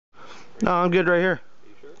No, I'm good right here. Are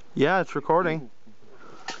you sure? Yeah, it's recording.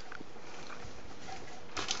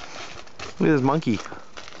 Look at this monkey.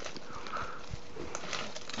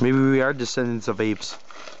 Maybe we are descendants of apes.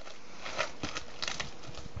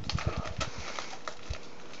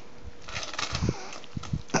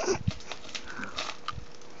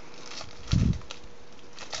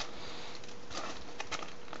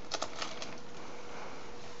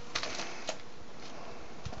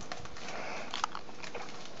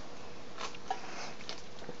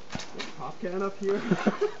 Pop can up here.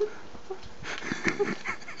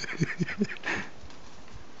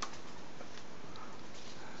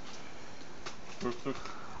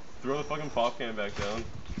 Throw the fucking pop can back down.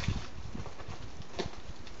 You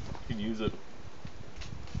can use it.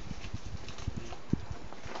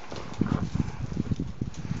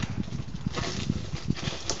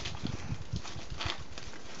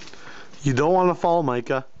 You don't want to fall,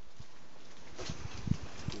 Micah.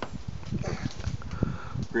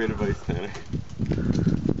 Great advice, Tanner.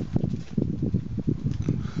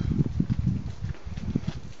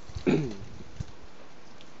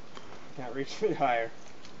 Can't reach any higher.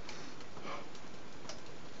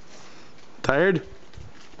 Tired?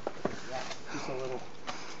 Yeah, just a little.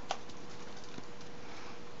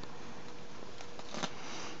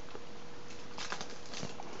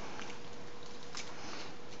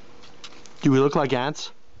 Do we look like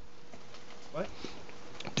ants? What?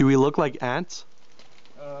 Do we look like ants?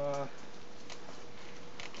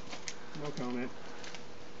 No comment.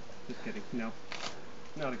 Just kidding. No.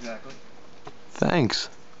 Not exactly. Thanks.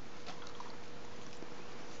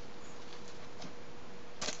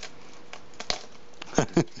 Well,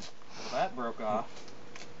 that broke off.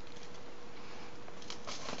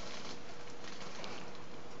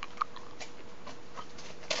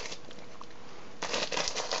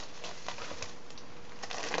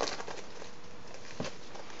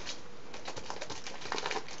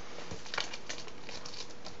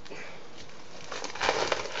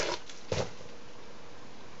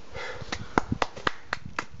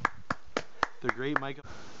 The great Micah.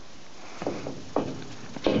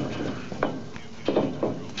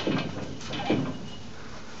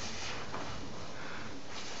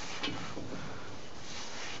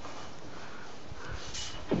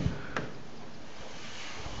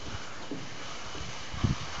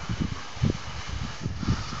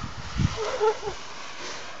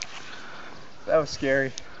 That was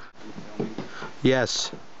scary.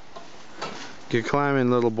 Yes. Good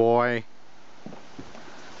climbing, little boy.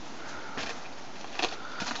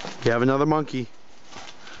 You have another monkey.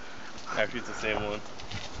 Actually, it's the same one.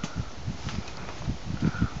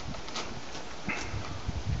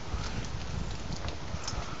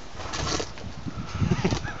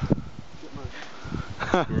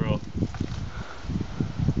 Squirrel.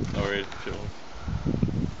 Alright, chill.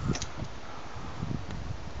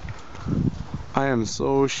 I am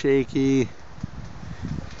so shaky.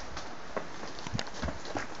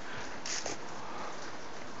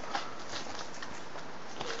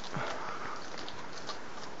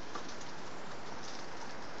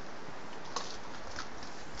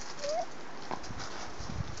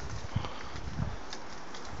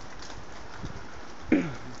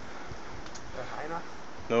 High enough?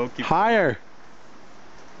 No, keep Higher.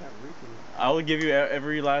 I will give you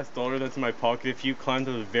every last dollar that's in my pocket if you climb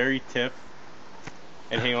to the very tip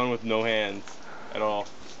and hang on with no hands at all.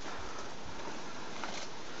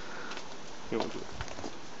 You won't do it.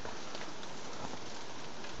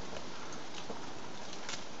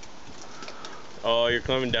 Oh, you're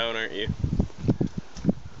climbing down, aren't you?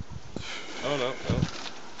 Oh, no, no.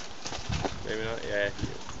 Maybe not. Yeah, he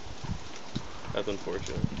is. That's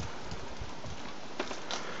unfortunate.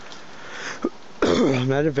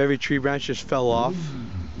 Imagine if every tree branch just fell off.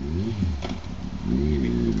 Maybe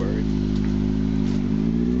two birds.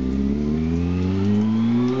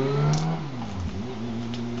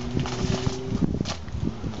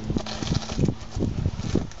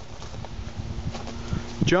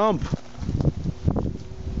 Jump.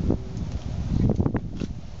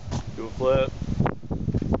 Do a flip.